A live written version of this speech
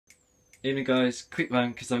Evening guys, quick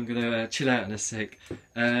one because I'm going to chill out in a sec.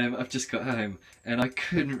 I've just got home and I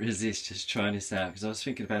couldn't resist just trying this out because I was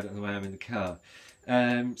thinking about it on the way I'm in the car.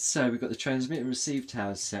 So we've got the transmit and receive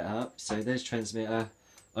towers set up. So there's transmitter.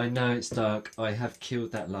 I know it's dark, I have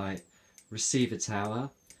killed that light. Receiver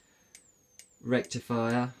tower,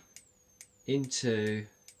 rectifier, into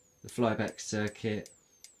the flyback circuit.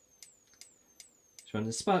 It's running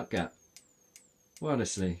the spark gap.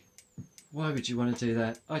 Wirelessly. Why would you want to do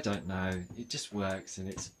that? I don't know. It just works and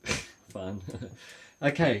it's fun.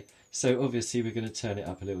 Okay, so obviously we're going to turn it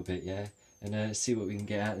up a little bit, yeah? And see what we can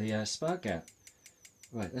get out of the spark gap.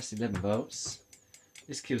 Right, that's 11 volts.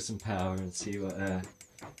 Let's kill some power and see what.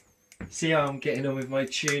 See how I'm getting on with my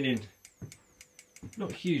tuning.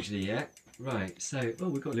 Not hugely yet. Right, so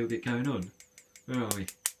we've got a little bit going on. Where are we?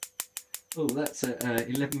 Oh, that's at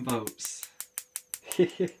 11 volts.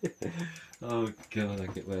 Oh god, I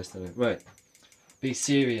get worse than it. Right, be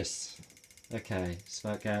serious. Okay,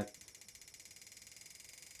 spark gap.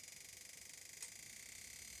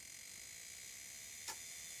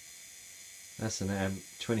 That's an amp,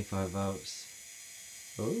 25 volts.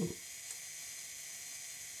 Oh,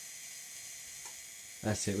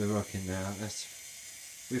 that's it. We're rocking now.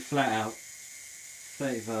 We're flat out.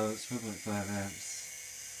 30 volts, 1.5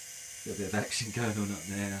 amps. A little bit of action going on up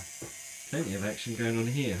there. Plenty of action going on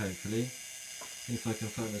here, hopefully. If I can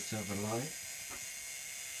find myself a light.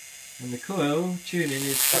 And the coil tuning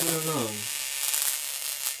is coming along.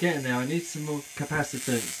 Getting there, I need some more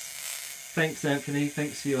capacitance. Thanks Anthony,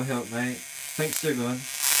 thanks for your help mate. Thanks to everyone.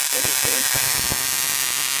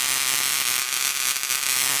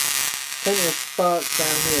 Plenty of sparks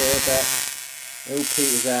down here, but it all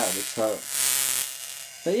peters out at the top.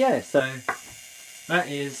 But yeah, so that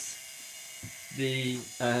is the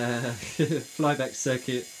flyback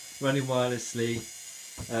circuit running wirelessly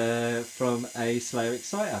from a Slayer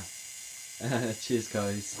exciter. Cheers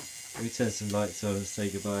guys. Let me turn some lights on and say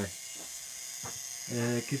goodbye.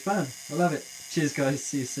 Good fun. I love it. Cheers guys.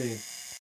 See you soon.